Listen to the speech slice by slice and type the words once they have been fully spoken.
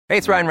Hey,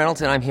 it's Ryan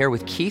Reynolds, and I'm here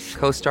with Keith,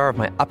 co-star of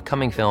my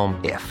upcoming film,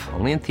 If,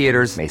 only in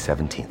theaters May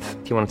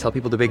 17th. Do you want to tell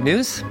people the big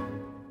news?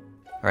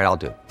 All right, I'll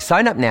do it.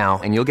 Sign up now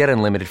and you'll get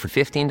unlimited for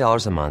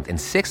 $15 a month and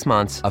 6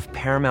 months of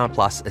Paramount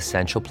Plus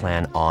Essential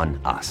Plan on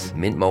us.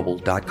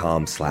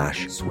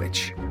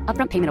 MintMobile.com/switch.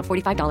 Upfront payment of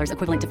 $45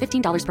 equivalent to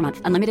 $15 per month.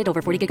 Unlimited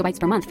over 40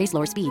 gigabytes per month. Face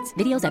lower speeds.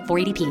 Videos at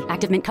 480p.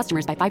 Active Mint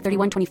customers by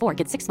 531.24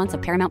 get 6 months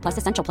of Paramount Plus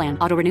Essential Plan.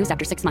 Auto renews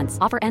after 6 months.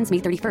 Offer ends May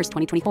 31st,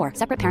 2024.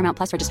 Separate Paramount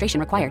Plus registration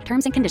required.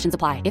 Terms and conditions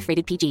apply if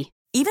rated PG.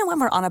 Even when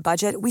we're on a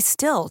budget, we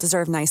still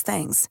deserve nice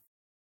things.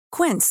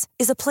 Quince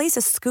is a place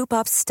to scoop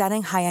up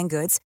stunning high-end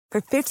goods for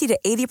 50 to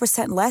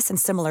 80% less than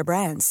similar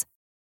brands.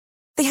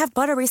 They have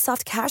buttery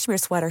soft cashmere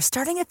sweaters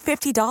starting at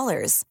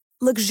 $50,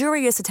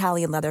 luxurious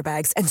Italian leather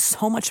bags, and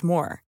so much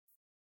more.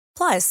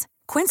 Plus,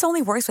 Quince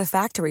only works with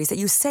factories that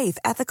use safe,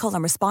 ethical,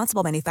 and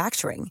responsible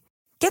manufacturing.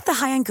 Get the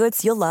high-end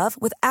goods you'll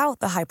love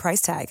without the high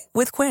price tag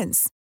with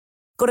Quince.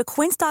 Go to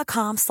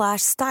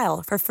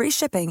quince.com/style for free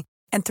shipping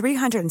and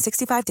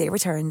 365-day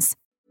returns.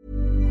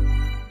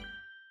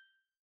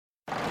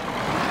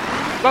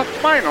 The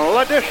final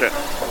edition.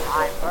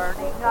 I'm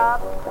burning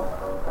up.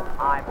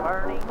 I'm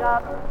burning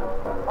up.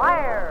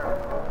 Fire!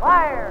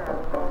 Fire!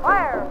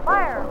 Fire!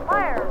 Fire!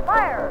 Fire!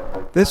 Fire!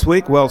 This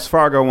week, Wells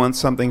Fargo wants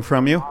something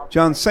from you.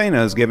 John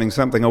Cena is giving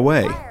something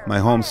away. My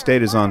home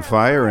state is on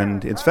fire,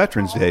 and it's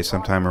Veterans Day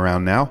sometime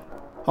around now.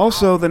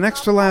 Also, the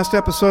next to last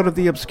episode of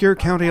the obscure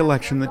county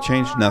election that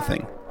changed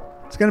nothing.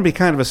 It's going to be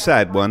kind of a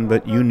sad one,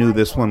 but you knew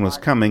this one was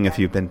coming if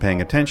you've been paying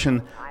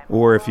attention,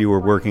 or if you were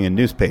working in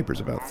newspapers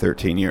about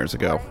 13 years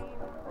ago.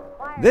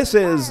 This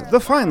is the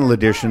Final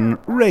Edition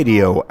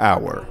Radio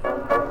Hour.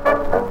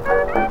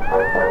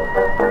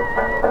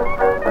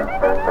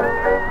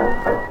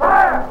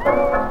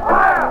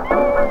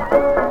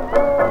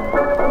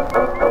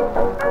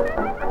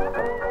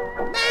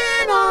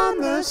 Man on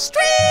the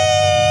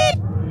street!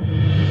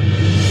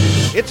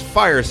 It's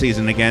fire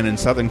season again in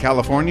Southern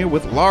California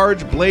with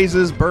large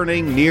blazes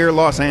burning near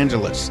Los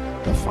Angeles.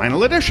 The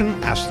Final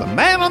Edition asks the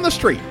man on the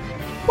street,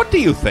 what do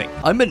you think?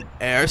 I'm an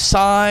air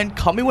sign.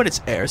 Call me when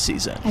it's air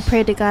season. I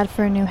prayed to God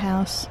for a new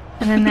house,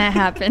 and then that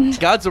happened.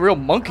 God's a real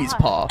monkey's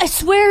paw. I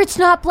swear it's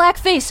not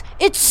blackface.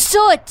 It's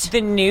soot.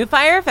 The new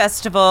Fire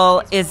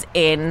Festival is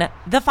in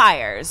the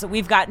fires.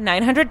 We've got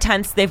 900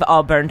 tents. They've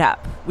all burned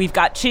up. We've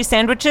got cheese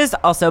sandwiches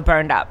also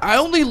burned up. I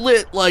only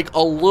lit like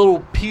a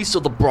little piece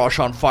of the brush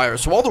on fire,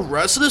 so all the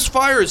rest of this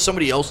fire is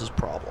somebody else's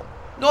problem.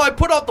 No, I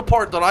put out the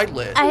part that I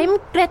lit. I'm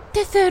Greta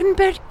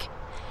Thunberg,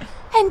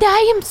 and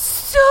I am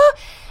so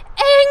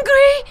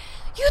angry.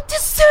 You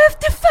deserve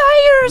the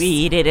fires.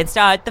 We didn't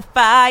start the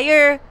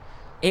fire.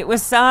 It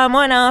was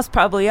someone else,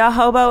 probably a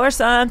hobo or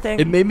something.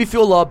 It made me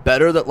feel a lot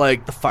better that,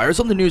 like, the fire's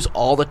on the news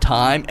all the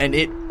time, and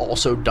it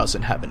also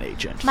doesn't have an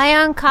agent. My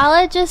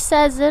oncologist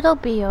says it'll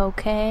be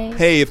okay.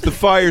 Hey, if the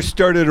fire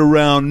started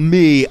around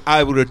me,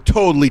 I would have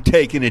totally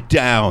taken it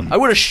down. I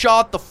would have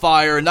shot the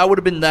fire, and that would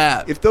have been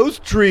that. If those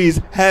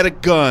trees had a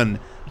gun,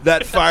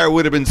 that fire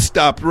would have been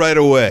stopped right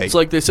away. It's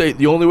like they say,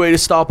 the only way to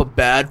stop a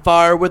bad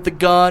fire with a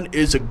gun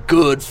is a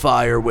good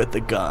fire with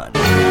a gun.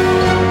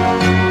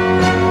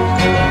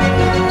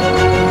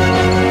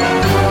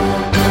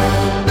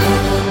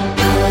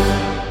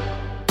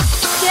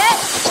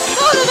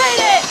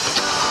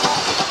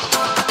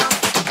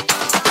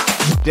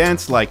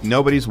 Dance like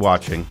nobody's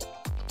watching,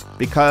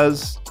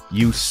 because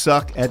you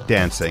suck at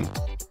dancing,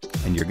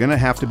 and you're gonna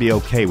have to be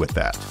okay with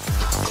that.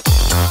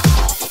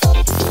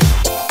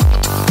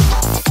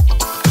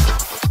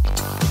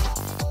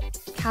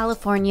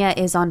 California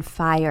is on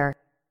fire.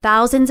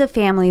 Thousands of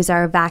families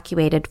are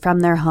evacuated from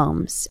their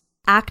homes.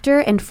 Actor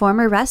and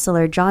former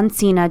wrestler John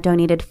Cena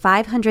donated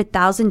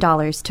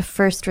 $500,000 to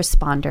first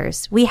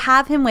responders. We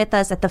have him with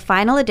us at the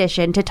Final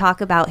Edition to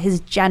talk about his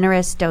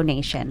generous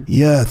donation.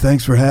 Yeah,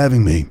 thanks for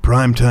having me.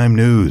 Primetime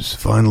News,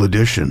 Final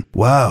Edition.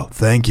 Wow,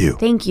 thank you.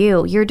 Thank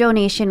you. Your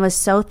donation was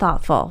so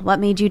thoughtful. What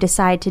made you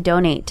decide to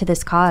donate to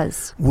this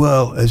cause?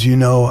 Well, as you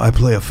know, I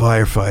play a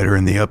firefighter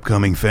in the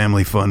upcoming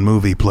family fun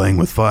movie Playing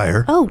with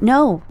Fire. Oh,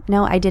 no,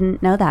 I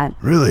didn't know that.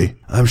 Really?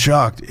 I'm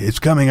shocked. It's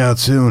coming out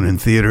soon in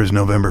theaters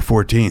November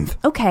 14th.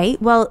 Okay,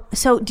 well,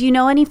 so do you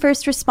know any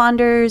first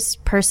responders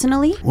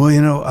personally? Well,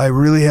 you know, I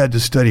really had to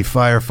study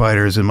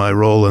firefighters in my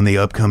role in the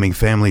upcoming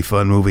family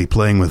fun movie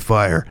Playing with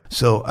Fire,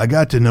 so I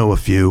got to know a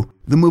few.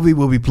 The movie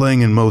will be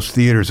playing in most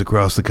theaters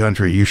across the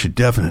country. You should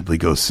definitely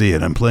go see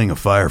it. I'm playing a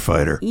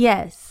firefighter.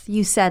 Yes,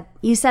 you said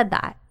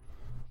that.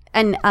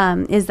 And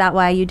is that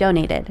why you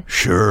donated?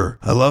 Sure.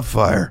 I love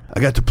fire. I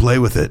got to play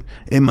with it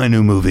in my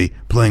new movie,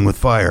 Playing with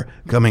Fire,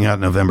 coming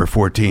out November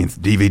 14th,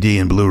 DVD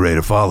and Blu-ray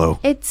to follow.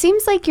 It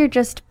seems like you're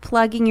just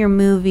plugging your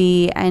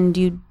movie and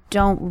you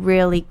don't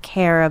really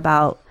care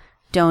about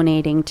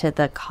donating to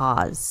the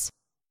cause.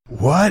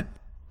 What?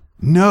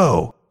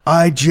 No,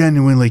 I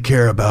genuinely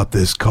care about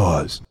this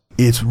cause.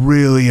 It's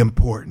really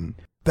important.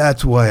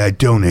 That's why I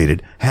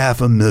donated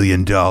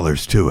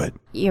 $500,000 to it.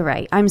 You're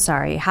right. I'm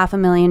sorry.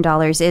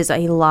 $500,000 is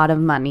a lot of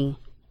money.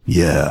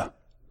 Yeah.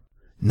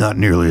 Not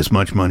nearly as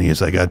much money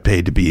as I got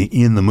paid to be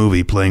in the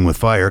movie Playing with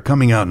Fire,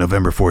 coming out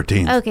November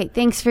 14th. Okay,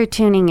 thanks for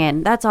tuning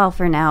in. That's all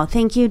for now.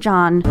 Thank you,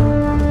 John.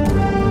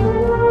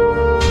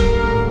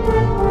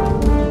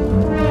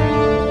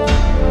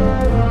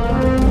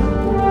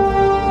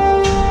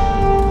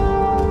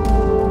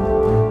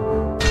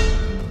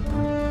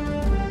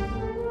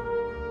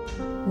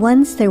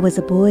 Once there was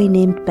a boy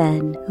named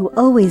Ben who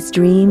always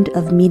dreamed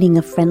of meeting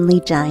a friendly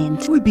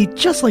giant. It would be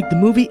just like the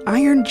movie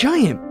Iron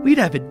Giant. We'd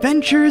have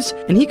adventures,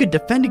 and he could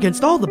defend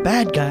against all the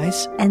bad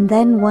guys. And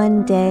then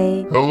one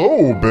day...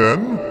 Hello,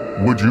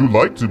 Ben. Would you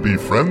like to be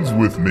friends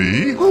with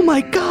me? Oh my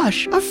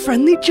gosh, a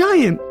friendly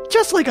giant.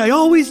 Just like I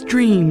always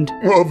dreamed.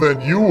 Well, then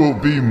you will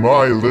be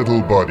my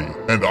little buddy,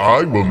 and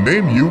I will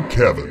name you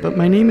Kevin. But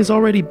my name is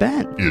already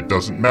Ben. It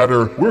doesn't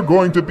matter. We're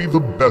going to be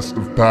the best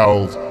of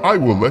pals. I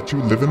will let you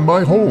live in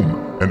my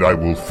home, and I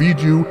will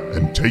feed you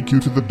and take you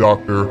to the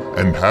doctor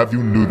and have you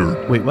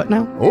neutered. Wait, what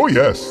now? Oh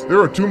yes,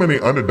 there are too many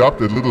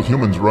unadopted little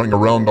humans running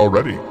around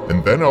already.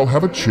 And then I'll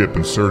have a chip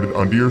inserted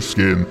under your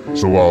skin,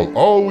 so I'll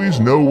always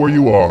know where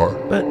you are.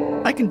 But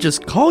I can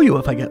just call you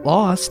if I get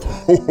lost.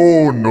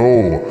 Oh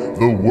no,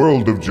 the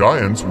world of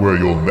giants where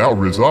you'll now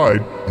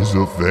reside is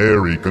a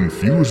very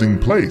confusing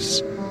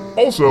place.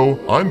 Also,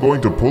 I'm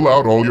going to pull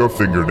out all your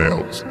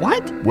fingernails.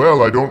 What?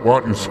 Well, I don't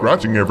want you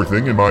scratching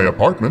everything in my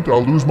apartment.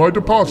 I'll lose my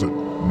deposit.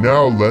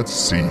 Now let's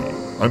see.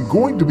 I'm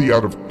going to be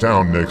out of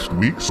town next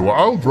week, so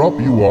I'll drop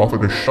you off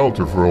at a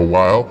shelter for a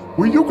while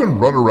where you can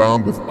run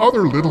around with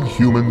other little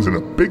humans in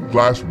a big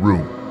glass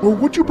room. Or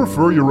would you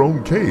prefer your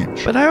own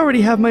cage? But I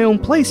already have my own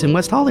place in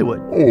West Hollywood.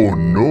 Oh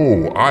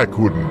no, I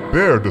couldn't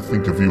bear to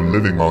think of you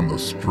living on the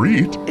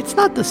street. It's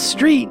not the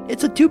street,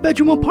 it's a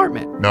 2-bedroom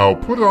apartment. Now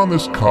put on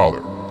this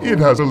collar. It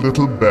has a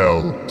little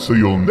bell, so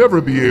you'll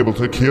never be able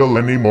to kill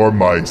any more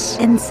mice.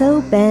 And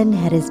so Ben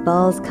had his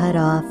balls cut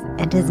off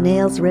and his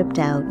nails ripped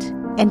out,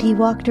 and he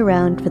walked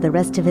around for the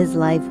rest of his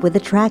life with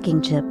a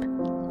tracking chip,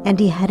 and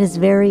he had his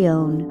very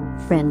own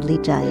friendly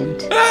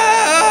giant.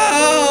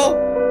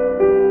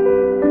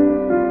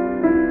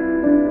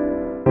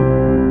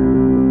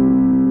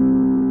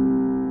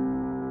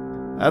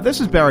 This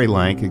is Barry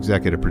Lank,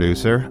 executive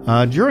producer.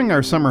 During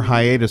our summer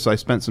hiatus, I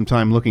spent some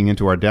time looking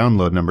into our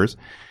download numbers,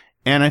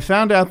 and I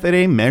found out that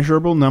a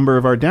measurable number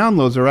of our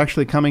downloads are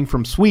actually coming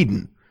from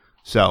Sweden.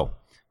 So,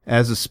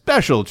 as a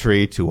special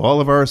treat to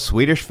all of our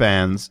Swedish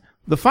fans,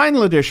 the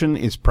final edition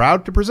is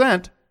proud to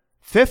present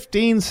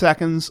 15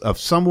 seconds of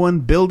someone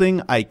building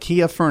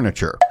IKEA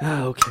furniture.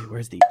 Oh, okay,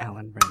 where's the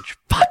Allen wrench?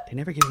 Fuck, they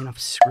never give me enough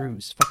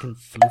screws. Fucking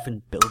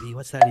floofing bilby,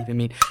 what's that even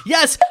mean?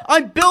 Yes,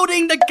 I'm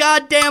building the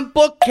goddamn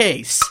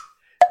bookcase!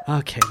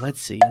 Okay,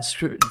 let's see.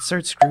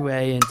 Insert screw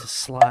A into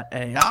slot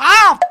A.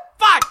 Ah,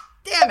 fuck!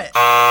 Damn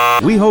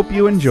it! We hope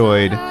you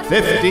enjoyed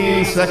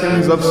 15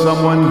 seconds of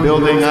someone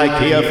building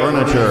IKEA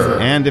furniture.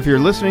 And if you're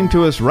listening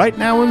to us right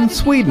now in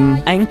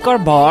Sweden, Anchor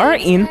bar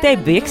inte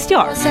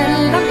byggstar.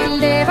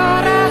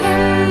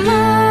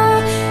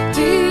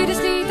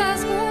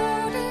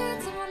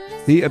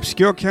 The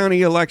Obscure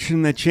County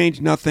Election That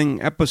Changed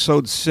Nothing,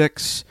 Episode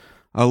 6,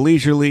 A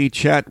Leisurely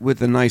Chat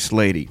with a Nice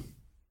Lady.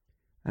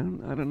 I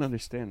don't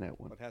understand that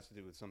one. It has to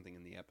do with something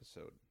in the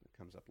episode that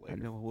comes up later.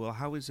 I know. Well,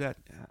 how is that?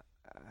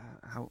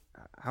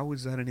 How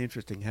is that an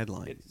interesting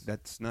headline?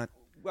 That's not.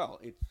 Well,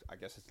 I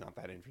guess it's not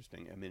that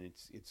interesting. I mean,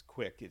 it's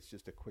quick. It's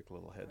just a quick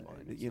little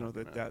headline. You know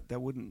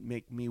that wouldn't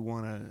make me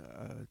want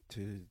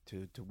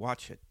to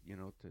watch it. You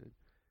know,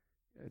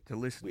 to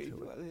listen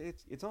to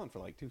it. It's on for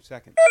like 2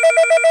 seconds.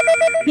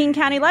 Keene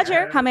County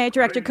Ledger, how may I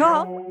direct your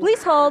call?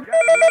 Please hold.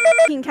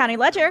 Keene County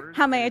Ledger,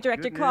 how may I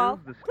direct your call?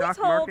 Please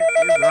hold.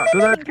 So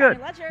that's good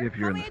if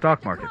you're in the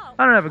stock market.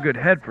 I don't have a good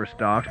head for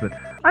stocks, but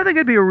I think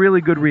it'd be a really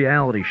good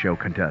reality show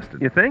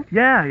contestant. You think?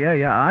 Yeah.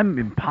 I'm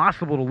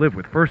impossible to live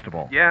with, first of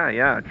all.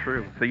 Yeah,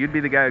 true. So you'd be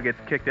the guy who gets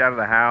kicked out of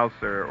the house,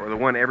 or the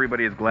one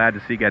everybody is glad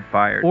to see get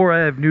fired. Or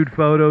I have nude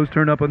photos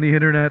turned up on the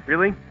internet.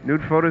 Really?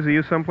 Nude photos of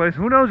you someplace?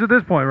 Who knows at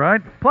this point,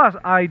 right? Plus,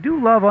 I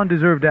do love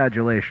undeserved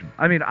adulation.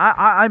 I mean,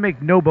 I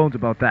make no bones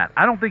about that.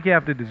 I don't think you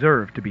have to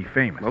deserve to be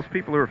famous. Most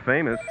people who are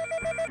famous,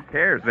 who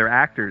cares? They're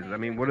actors. I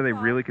mean, what do they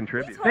really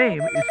contribute?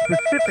 Fame is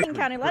specifically Keene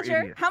County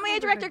Ledger, how may I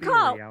direct your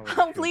call?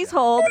 Oh, please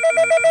hold.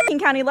 Keene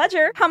County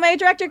Ledger, how may I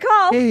direct your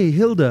call? Hey,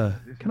 Hilda,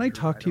 can I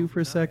talk to you for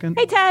a second?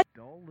 Hey, Ted.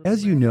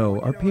 As you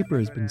know, our paper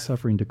has been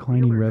suffering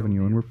declining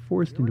revenue and we're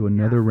forced into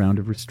another round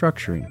of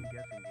restructuring.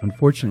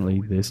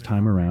 Unfortunately, this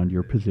time around,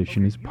 your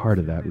position is part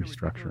of that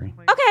restructuring.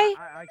 Okay.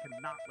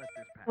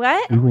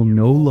 What? We will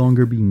no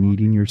longer be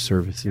needing your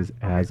services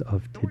as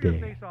of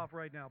today.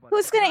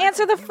 Who's going to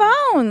answer the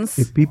phones?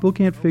 If people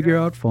can't figure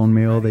out phone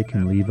mail, they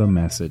can leave a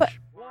message.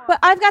 But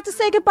I've got to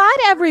say goodbye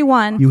to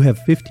everyone. You have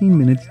 15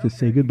 minutes to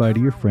say goodbye to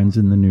your friends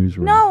in the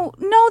newsroom. No,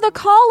 the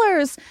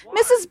callers.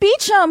 Mrs.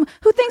 Beecham,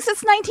 who thinks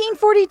it's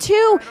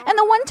 1942, and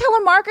the one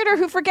telemarketer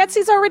who forgets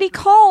he's already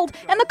called,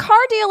 and the car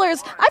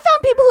dealers. I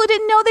found people who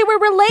didn't know they were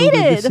related.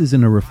 Hilda, this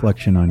isn't a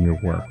reflection on your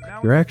work.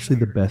 You're actually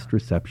the best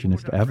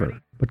receptionist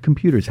ever. But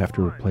computers have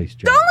to replace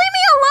jobs. Don't leave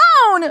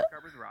me alone!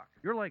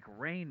 You're like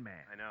Rain Man.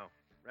 I know.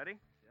 Ready?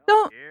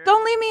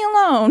 Don't leave me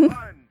alone.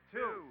 1, 2,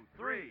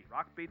 3.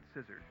 Rock, beat,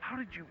 scissors. How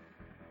do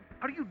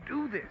you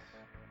do this?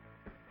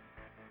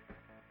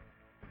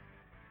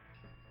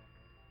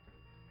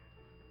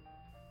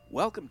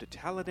 Welcome to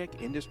Talladec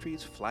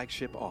Industries'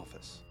 flagship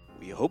office.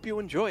 We hope you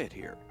enjoy it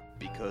here,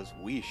 because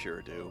we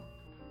sure do.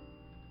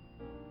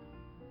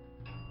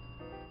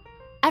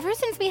 Ever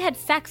since we had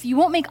sex, you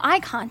won't make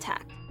eye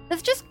contact.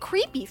 That's just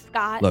creepy,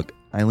 Scott. Look,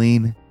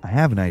 Eileen, I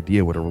have an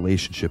idea what a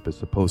relationship is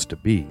supposed to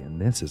be, and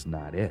this is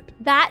not it.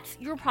 That's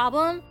your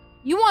problem?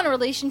 You want a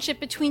relationship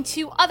between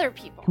two other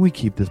people. Can we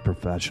keep this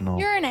professional?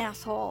 You're an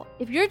asshole.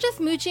 If you're just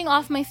mooching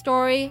off my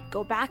story,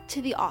 go back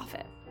to the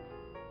office.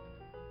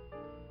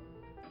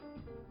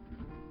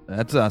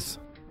 That's us.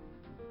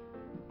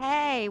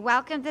 Hey,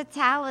 welcome to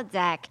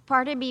Talladec.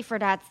 Pardon me for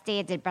not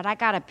standing, but I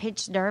got a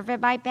pinched nerve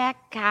in my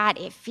back. God,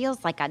 it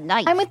feels like a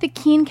knife. I'm with the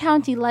Keene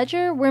County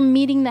Ledger. We're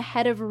meeting the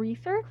head of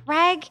research.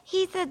 Greg,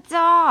 he's a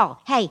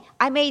doll. Hey,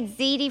 I made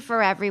ziti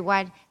for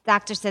everyone.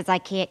 Doctor says I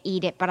can't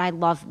eat it, but I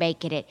love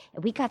making it.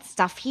 And we got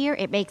stuff here.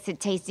 It makes it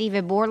taste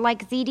even more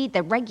like ziti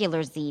than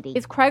regular ziti.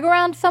 Is Craig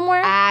around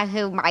somewhere?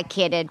 Who am I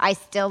kidding? I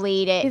still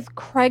eat it. Is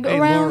Craig Hey,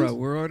 around? Laura,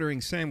 we're ordering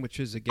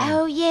sandwiches again.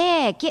 Oh,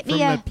 yeah. Get From me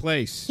that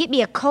place. Get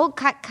me a cold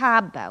cut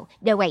combo.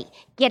 No, wait.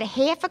 Get a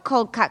half a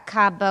cold cut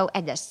combo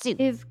and the soup.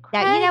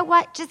 Now, you know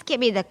what? Just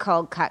give me the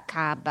cold cut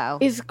combo.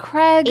 Is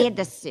Craig... And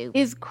the soup.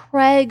 Is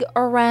Craig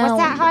around?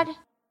 What's that, hon?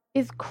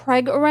 Is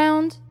Craig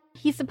around?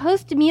 He's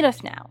supposed to meet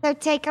us now. So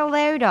take a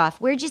load off.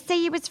 Where'd you say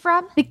you was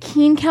from? The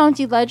Keene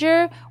County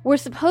Ledger. We're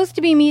supposed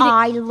to be meeting...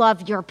 I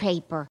love your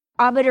paper.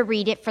 I'm going to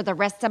read it for the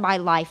rest of my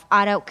life.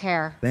 I don't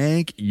care.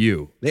 Thank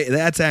you.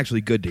 That's actually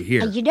good to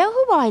hear. You know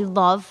who I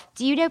love?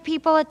 Do you know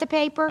people at the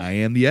paper? I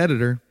am the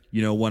editor.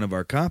 You know, one of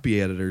our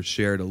copy editors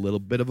shared a little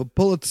bit of a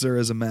Pulitzer,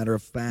 as a matter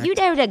of fact. You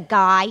know the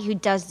guy who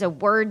does the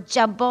word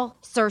jumble?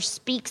 Sir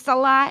Speaks a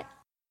Lot?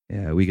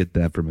 Yeah, we get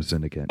that from a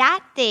syndicate.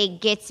 That thing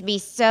gets me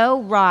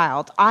so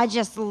riled. I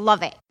just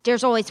love it.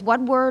 There's always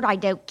one word I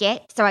don't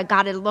get, so I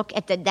gotta look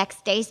at the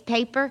next day's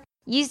paper.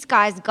 You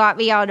guys got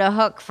me on the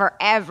hook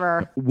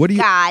forever. What do you...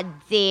 God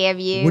damn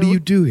you. What do you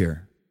do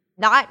here?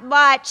 Not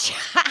much.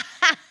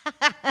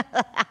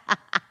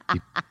 You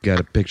got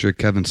a picture of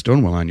Kevin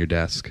Stonewall on your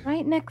desk.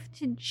 Right next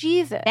to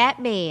Jesus.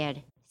 That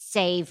man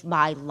saved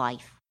my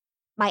life.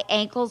 My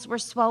ankles were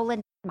swollen.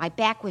 My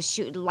back was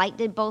shooting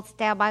lightning bolts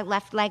down my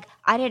left leg.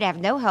 I didn't have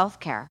no health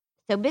care.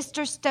 So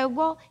Mr.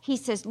 Stonewall, he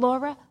says,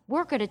 Laura,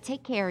 we're going to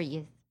take care of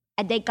you.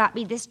 And they got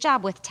me this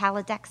job with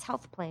Talladec's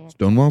health plan.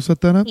 Stonewall set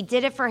that up? He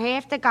did it for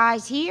half the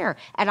guys here.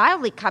 And I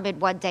only come in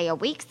 1 day a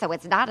week, so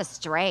it's not a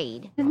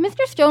strain. Does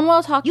Mr.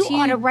 Stonewall talk to you? You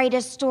ought to write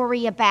a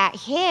story about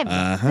him.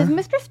 Does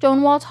Mr.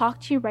 Stonewall talk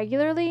to you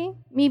regularly?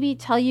 Maybe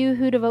tell you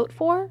who to vote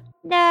for?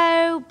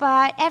 No,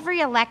 but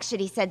every election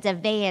he sends a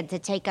van to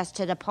take us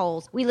to the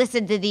polls. We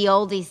listen to the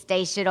oldies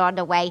station on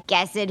the way,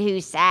 guessing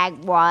who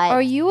sang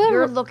what.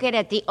 You're looking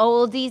at the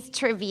oldies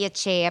trivia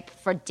champ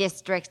for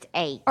District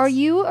 8. Are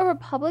you a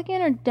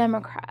Republican or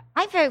Democrat?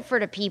 I vote for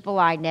the people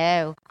I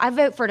know. I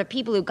vote for the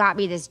people who got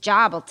me this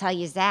job, I'll tell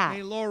you that.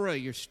 Hey, Laura,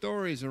 your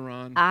stories are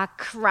on. Ah,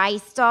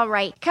 Christ, all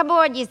right. Come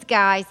on, you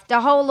guys.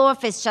 The whole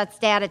office shuts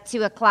down at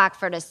 2 o'clock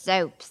for the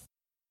soaps.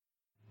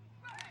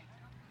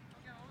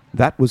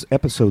 That was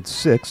episode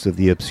 6 of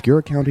the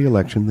obscure county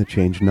election that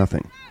changed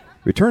nothing.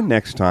 Return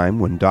next time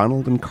when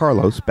Donald and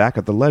Carlos back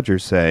at the Ledger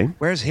say,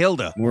 Where's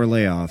Hilda? More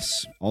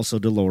layoffs. Also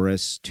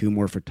Dolores. 2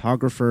 more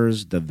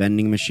photographers. The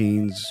vending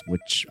machines,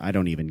 which I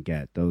don't even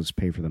get. Those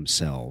pay for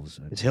themselves.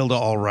 Is Hilda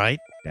all right?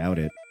 Doubt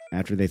it.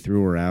 After they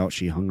threw her out,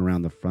 she hung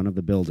around the front of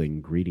the building,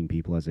 greeting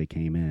people as they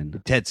came in.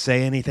 Did Ted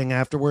say anything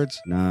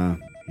afterwards? Nah,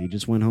 he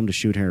just went home to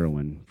shoot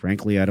heroin.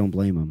 Frankly, I don't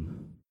blame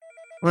him.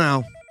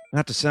 Well,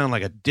 not to sound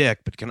like a dick,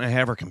 but can I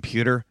have her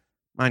computer?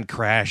 Mine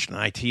crashed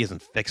and IT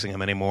isn't fixing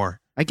them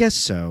anymore. I guess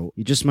so.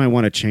 You just might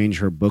want to change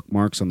her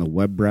bookmarks on the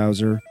web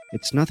browser.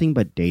 It's nothing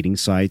but dating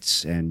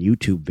sites and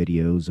YouTube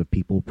videos of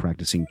people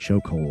practicing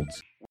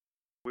chokeholds.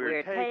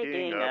 We're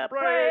taking a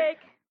break.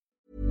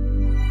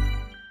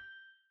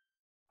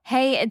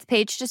 Hey, it's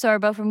Paige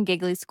DeSorbo from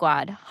Giggly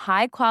Squad.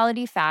 High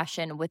quality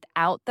fashion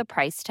without the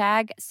price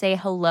tag. Say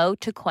hello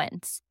to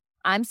Quince.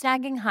 I'm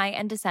snagging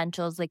high-end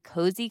essentials like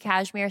cozy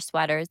cashmere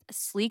sweaters,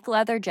 sleek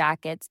leather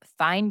jackets,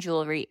 fine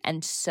jewelry,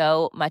 and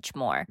so much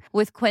more.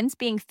 With Quince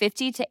being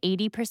 50 to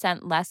 80%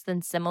 less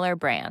than similar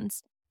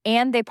brands.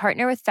 And they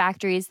partner with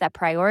factories that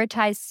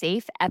prioritize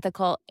safe,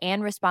 ethical,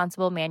 and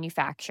responsible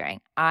manufacturing.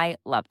 I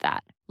love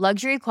that.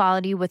 Luxury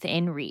quality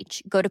within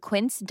reach. Go to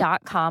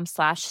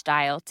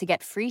quince.com/style to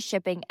get free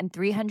shipping and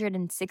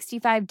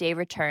 365-day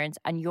returns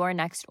on your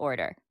next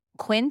order.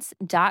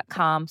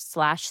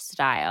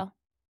 Quince.com/style.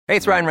 Hey,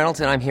 it's Ryan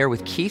Reynolds, and I'm here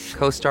with Keith,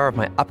 co-star of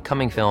my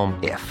upcoming film,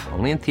 If,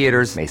 only in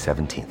theaters May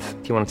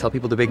 17th. Do you want to tell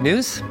people the big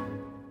news?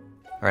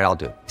 All right, I'll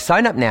do it.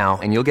 Sign up now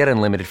and you'll get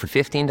unlimited for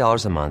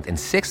 $15 a month and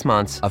 6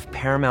 months of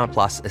Paramount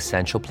Plus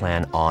Essential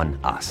Plan on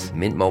us.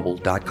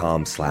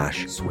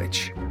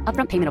 MintMobile.com/switch.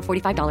 Upfront payment of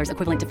 $45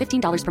 equivalent to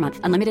 $15 per month.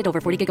 Unlimited over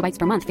 40 gigabytes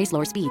per month. Face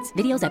lower speeds.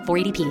 Videos at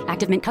 480p.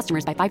 Active Mint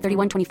customers by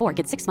 531.24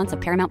 get 6 months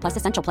of Paramount Plus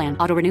Essential Plan.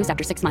 Auto renews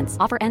after 6 months.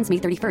 Offer ends May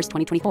 31st,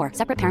 2024.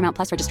 Separate Paramount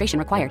Plus registration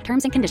required.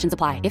 Terms and conditions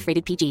apply if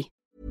rated PG.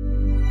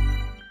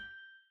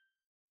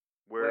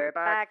 We're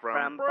back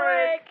from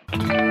break.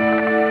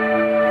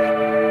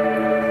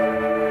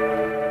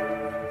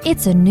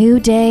 It's a new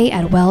day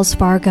at Wells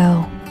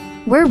Fargo.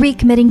 We're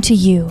recommitting to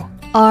you,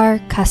 our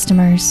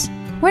customers.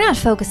 We're not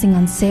focusing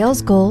on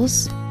sales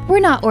goals. We're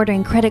not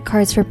ordering credit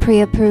cards for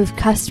pre-approved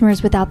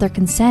customers without their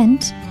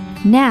consent.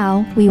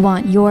 Now we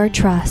want your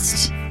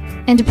trust.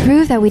 And to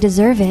prove that we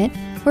deserve it,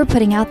 we're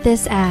putting out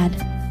this ad,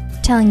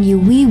 telling you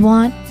we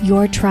want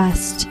your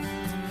trust.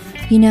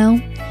 You know,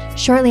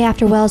 shortly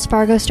after Wells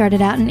Fargo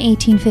started out in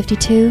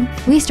 1852,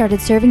 we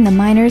started serving the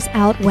miners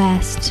out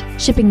west,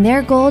 shipping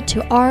their gold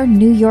to our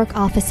New York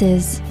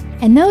offices.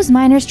 And those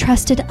miners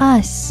trusted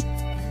us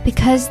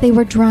because they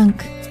were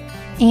drunk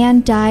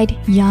and died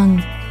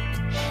young.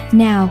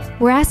 Now,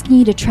 we're asking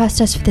you to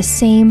trust us for the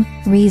same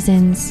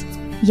reasons.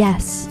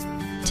 Yes,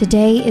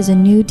 today is a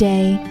new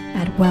day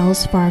at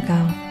Wells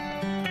Fargo.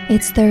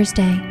 It's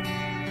Thursday.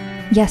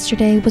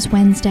 Yesterday was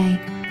Wednesday.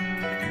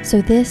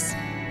 So this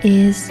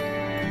is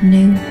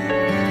new.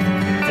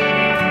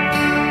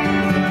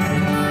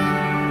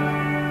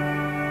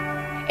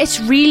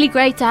 It's really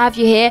great to have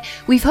you here.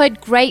 We've heard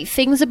great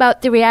things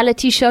about the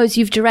reality shows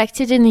you've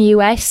directed in the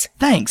US.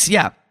 Thanks,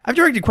 yeah. I've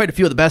directed quite a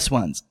few of the best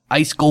ones.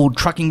 Ice Gold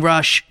Trucking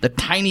Rush, The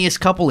Tiniest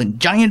Couple in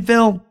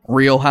Giantville,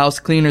 Real House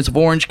Cleaners of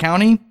Orange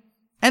County,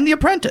 and The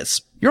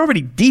Apprentice. You're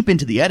already deep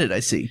into the edit, I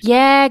see.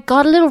 Yeah,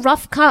 got a little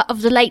rough cut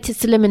of the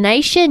latest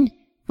elimination.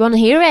 You want to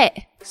hear it?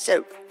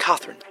 So,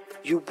 Catherine,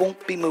 you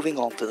won't be moving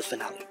on to the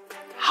finale.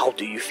 How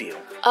do you feel?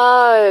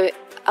 Oh,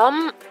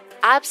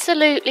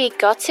 absolutely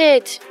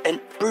gutted.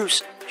 And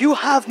Bruce, you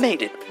have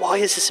made it. Why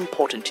is this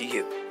important to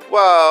you?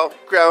 Well,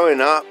 growing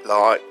up,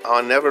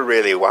 I never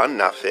really won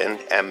nothing,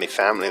 and my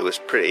family was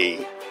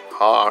pretty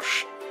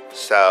harsh,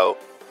 so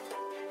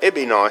it'd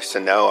be nice to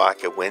know I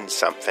could win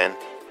something.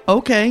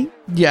 Okay,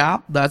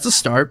 yeah, that's a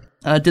start.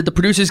 Did the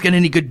producers get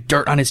any good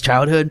dirt on his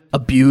childhood?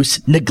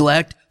 Abuse,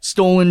 neglect,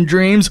 stolen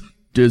dreams,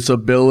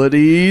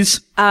 disabilities?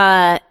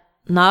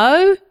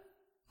 No.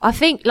 I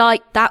think,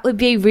 that would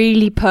be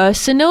really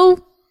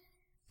personal.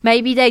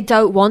 Maybe they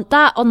don't want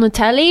that on the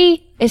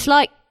telly. It's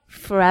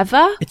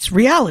forever. It's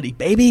reality,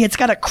 baby. It's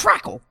gotta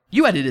crackle.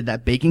 You edited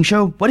that baking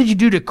show. What did you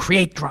do to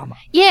create drama?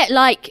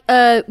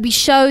 Yeah, we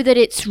show that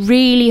it's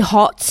really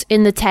hot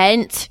in the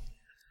tent.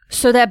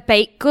 So their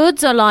baked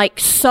goods are,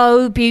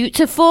 so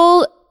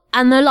beautiful,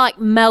 and they're,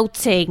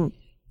 melting.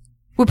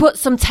 We put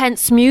some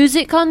tense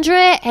music under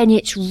it, and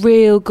it's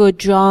real good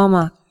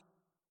drama.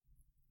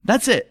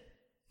 That's it.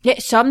 Yeah,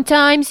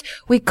 sometimes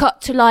we cut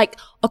to,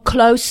 a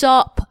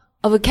close-up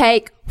of a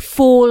cake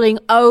falling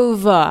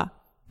over.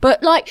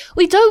 But,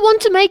 we don't want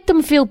to make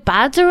them feel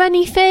bad or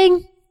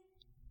anything.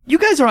 You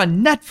guys are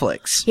on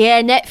Netflix.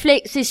 Yeah,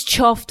 Netflix is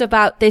chuffed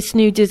about this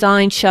new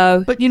design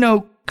show. But,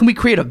 can we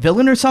create a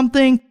villain or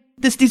something?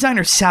 This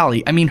designer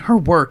Sally, her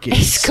work is...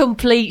 It's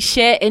complete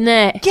shit, isn't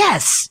it?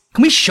 Yes!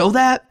 Can we show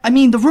that?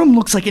 The room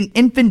looks like an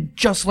infant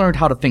just learned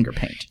how to finger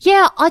paint.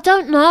 Yeah, I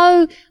don't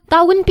know.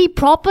 That wouldn't be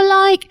proper,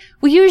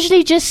 We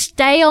usually just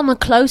stay on a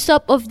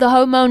close-up of the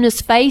homeowner's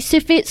face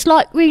if it's,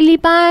 really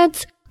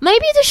bad.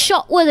 Maybe the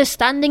shot where they're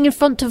standing in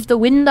front of the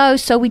window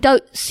so we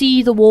don't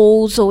see the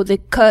walls or the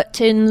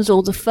curtains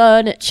or the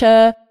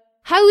furniture.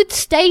 How would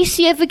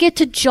Stacy ever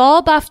get a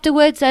job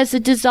afterwards as a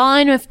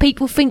designer if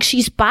people think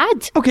she's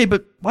bad? Okay,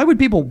 but why would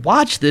people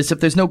watch this if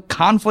there's no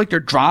conflict or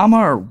drama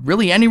or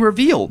really any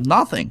reveal?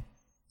 Nothing.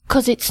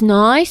 'Cause it's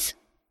nice.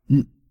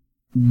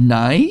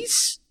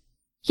 Nice?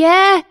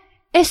 Yeah,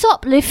 it's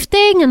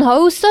uplifting and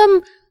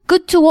wholesome.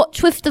 Good to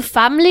watch with the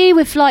family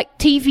with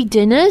TV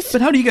dinners.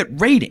 But how do you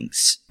get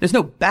ratings? There's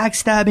no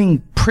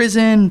backstabbing,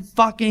 prison,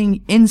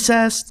 fucking,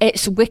 incest.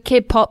 It's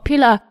wicked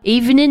popular.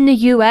 Even in the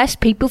US,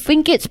 people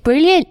think it's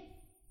brilliant.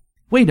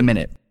 Wait a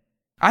minute.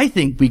 I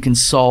think we can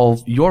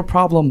solve your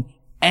problem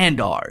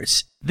and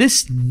ours.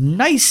 This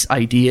nice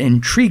idea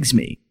intrigues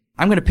me.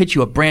 I'm going to pitch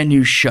you a brand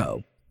new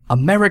show.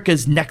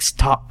 America's Next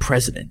Top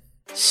President.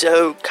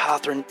 So,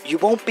 Catherine, you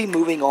won't be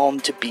moving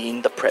on to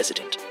being the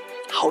president.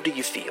 How do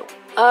you feel?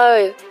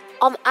 Oh,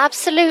 I'm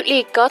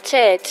absolutely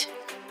gutted.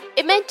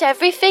 It meant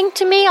everything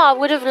to me. I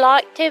would have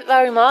liked it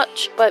very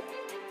much, but,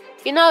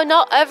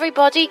 not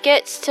everybody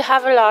gets to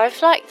have a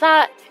life like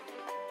that.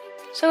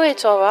 So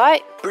it's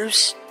alright.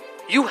 Bruce,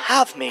 you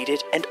have made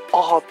it and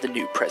are the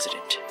new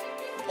president.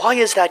 Why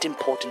is that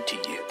important to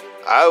you?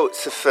 Oh,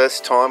 it's the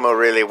first time I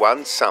really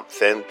won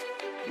something.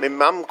 My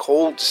mum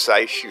called to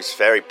say she was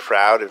very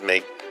proud of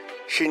me.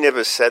 She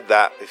never said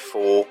that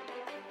before.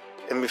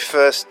 In my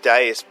first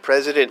day as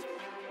president,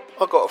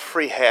 I got a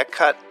free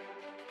haircut.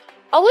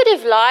 I would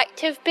have liked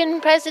to have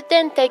been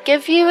president. They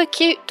give you a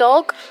cute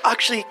dog.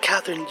 Actually,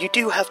 Catherine, you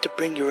do have to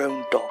bring your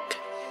own dog.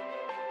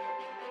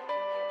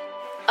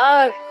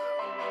 Oh.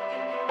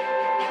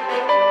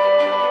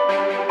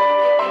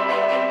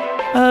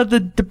 The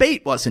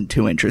debate wasn't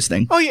too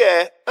interesting. Oh,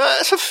 yeah.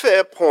 That's a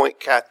fair point,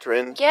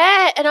 Catherine.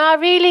 Yeah, and I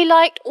really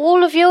liked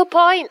all of your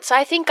points.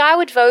 I think I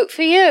would vote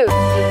for you.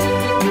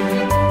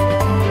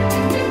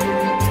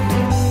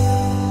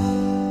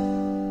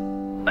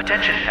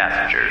 Attention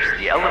passengers,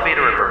 the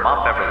elevator at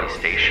Vermont Beverly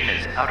Station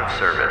is out of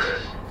service.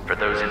 For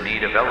those in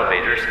need of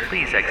elevators,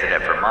 please exit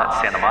at Vermont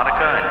Santa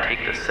Monica and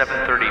take the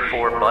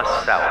 734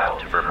 bus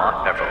south to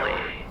Vermont Beverly.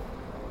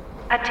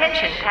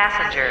 Attention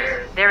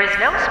passengers, there is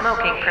no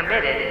smoking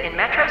permitted in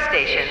metro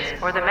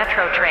stations or the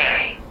metro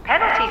train.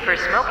 Penalty for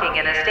smoking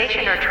in a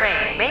station or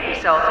train may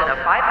result in a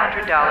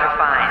 $500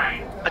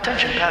 fine.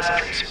 Attention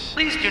passengers,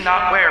 please do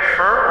not wear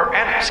fur or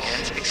animal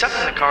skins except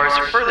in the cars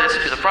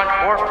furthest to the front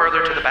or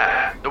further to the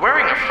back. The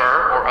wearing of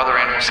fur or other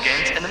animal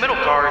skins in the middle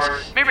cars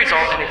may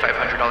result in a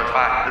 $500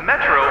 fine. The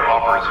Metro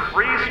offers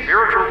free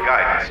spiritual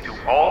guidance to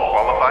all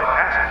qualified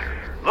passengers.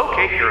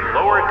 Locate your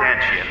lower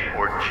dantian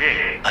or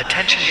jing.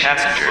 Attention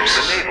passengers.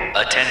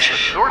 Attention.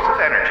 Source of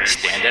energy.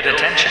 Stand at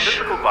attention.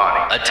 Physical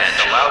body.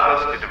 Attention.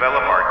 Allows us to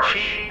develop our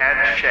qi and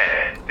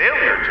shen.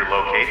 Failure to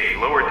locate the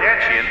lower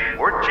dantian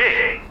or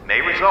jing may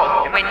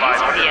result in when a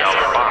 $500 using the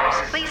escalators,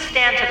 fine. please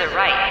stand to the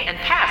right and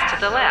pass to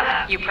the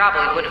left. You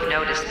probably would have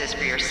noticed this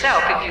for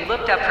yourself if you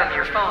looked up from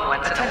your phone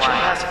once in a Attention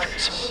while.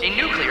 passengers. A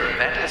nuclear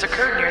event has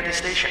occurred near the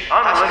station.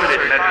 Unlimited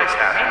Metro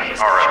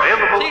passes are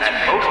available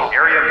at most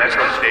area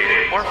Metro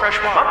stations. Or fresh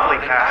water.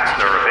 Monthly passes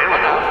are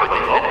available for the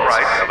low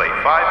price of a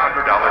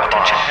 $500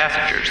 Attention fine.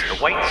 passengers, the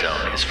white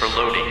zone is for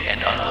loading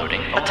and unloading.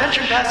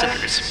 Attention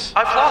passengers,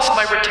 I've lost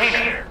my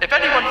retainer. If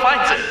anyone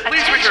finds it,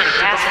 please return it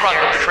to the front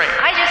of the train.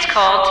 I just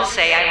called to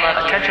say I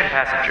love you. Attention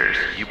passengers,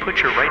 you put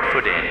your right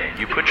foot in,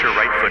 you put your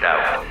right foot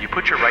out, you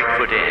put your right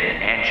foot in,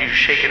 and you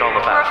shake it all For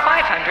a about.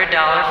 $500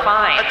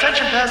 fine.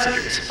 Attention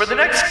passengers, for the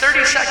next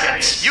 30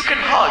 seconds, you can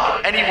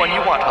hug anyone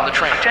you want on the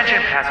train.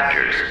 Attention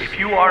passengers, if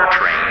you are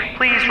trained,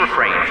 please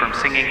refrain from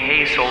singing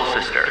Hey Soul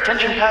Sister.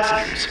 Attention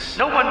passengers,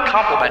 no one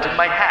complimented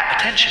my hat.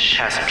 Attention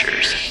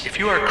passengers, if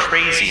you are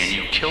crazy and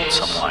you killed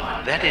someone,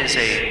 that is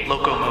a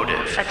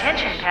locomotive.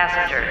 Attention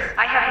passengers,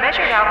 I have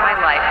measured out my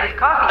life with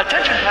coffee.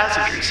 Attention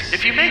passengers,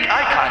 if you make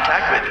eye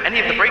contact with any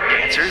of the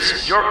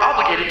breakdancers, you're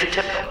obligated to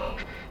tip them.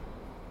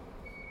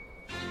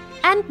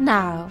 And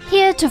now,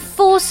 here to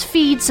force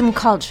feed some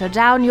culture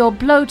down your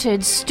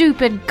bloated,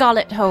 stupid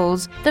gullet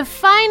holes, the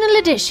final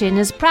edition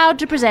is proud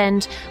to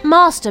present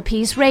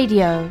Masterpiece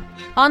Radio.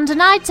 On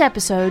tonight's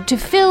episode, to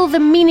fill the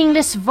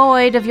meaningless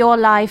void of your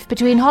life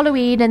between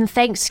Halloween and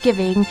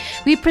Thanksgiving,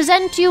 we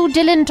present you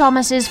Dylan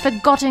Thomas's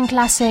forgotten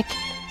classic,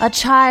 A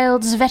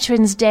Child's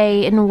Veterans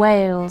Day in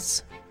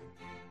Wales.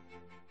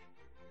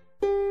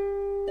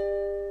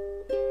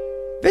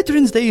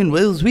 Veterans Day in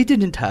Wales we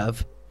didn't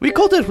have. We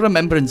called it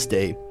Remembrance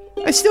Day.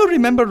 I still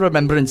remember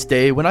Remembrance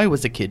Day when I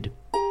was a kid.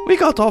 We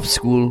got off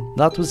school,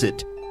 that was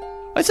it.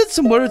 I said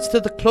some words to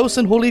the close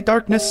and holy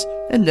darkness,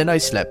 and then I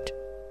slept.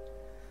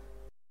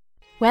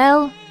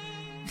 Well,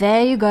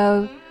 there you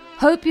go.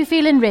 Hope you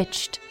feel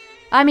enriched.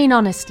 I mean,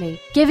 honestly,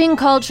 giving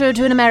culture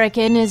to an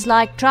American is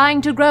like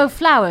trying to grow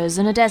flowers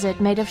in a desert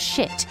made of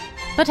shit.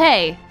 But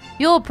hey,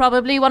 you're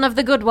probably one of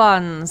the good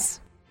ones.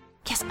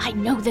 Yes, I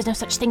know there's no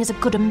such thing as a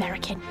good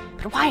American,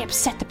 but why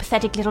upset the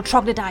pathetic little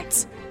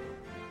troglodytes?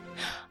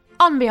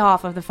 On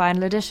behalf of the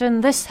final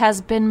edition, this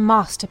has been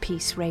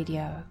Masterpiece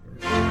Radio.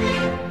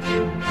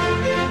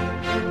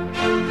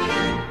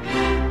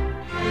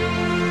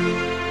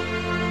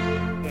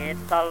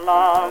 It's a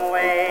long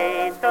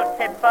way to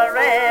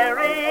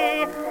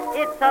Tipperary.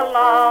 It's a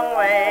long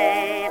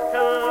way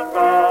to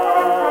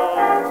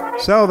go.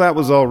 So that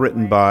was all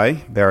written by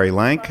Barry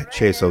Lank,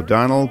 Chase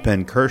O'Donnell,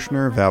 Ben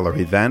Kirshner,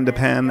 Valerie Van de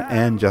Pan,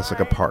 and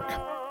Jessica Park.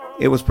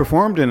 It was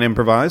performed and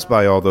improvised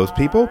by all those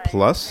people,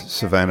 plus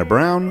Savannah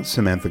Brown,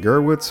 Samantha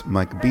Gerwitz,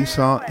 Mike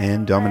Besaw,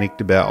 and Dominique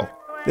DeBell.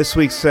 This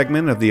week's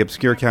segment of the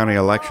Obscure County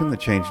Election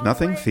That Changed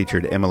Nothing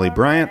featured Emily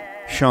Bryant,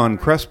 Sean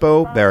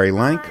Crespo, Barry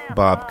Lank,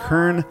 Bob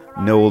Kern,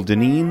 Noel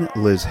Deneen,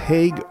 Liz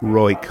Haig,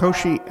 Roy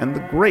Koshy, and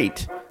the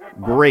great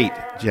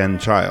Jen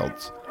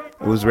Childs.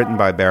 It was written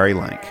by Barry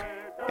Lank.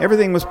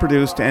 Everything was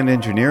produced and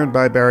engineered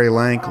by Barry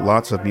Lank,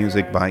 lots of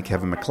music by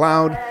Kevin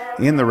MacLeod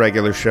in the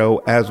regular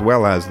show as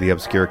well as the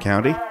Obscure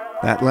County.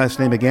 That last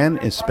name again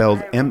is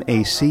spelled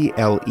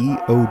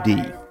M-A-C-L-E-O-D.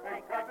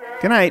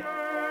 Good night.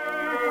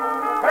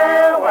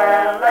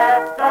 Farewell,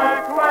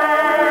 Leicester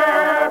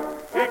Square.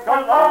 It's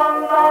a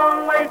long,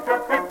 long way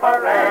to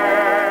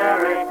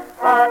Tipperary,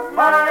 but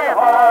my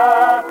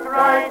heart's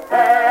right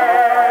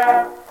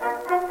there.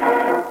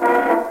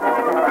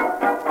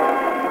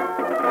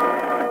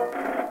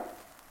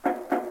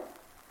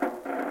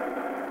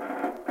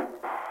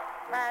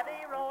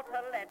 Paddy wrote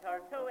a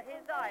letter to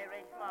his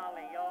Irish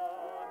Molly,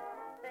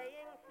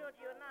 saying, should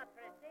you not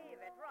receive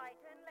it, write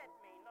and let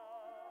me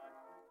know.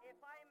 If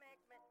I make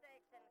mistakes.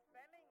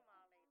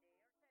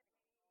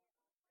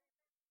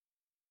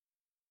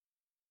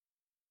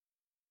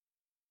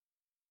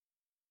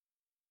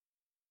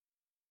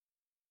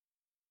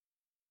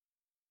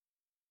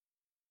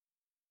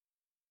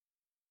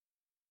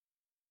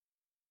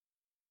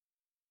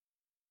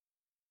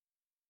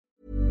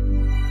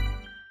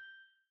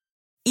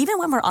 Even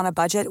when we're on a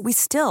budget, we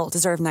still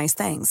deserve nice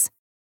things.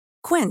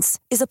 Quince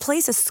is a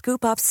place to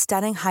scoop up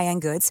stunning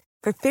high-end goods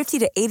for 50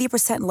 to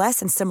 80% less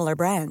than similar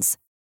brands.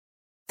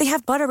 They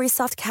have buttery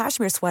soft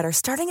cashmere sweaters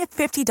starting at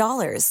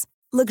 $50,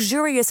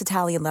 luxurious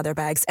Italian leather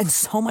bags, and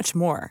so much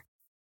more.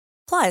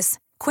 Plus,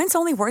 Quince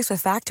only works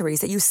with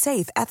factories that use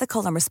safe,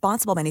 ethical, and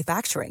responsible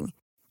manufacturing.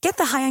 Get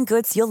the high-end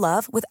goods you'll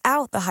love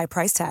without the high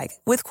price tag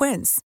with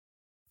Quince.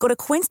 Go to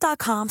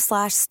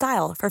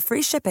quince.com/style for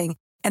free shipping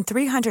and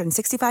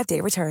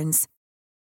 365-day returns.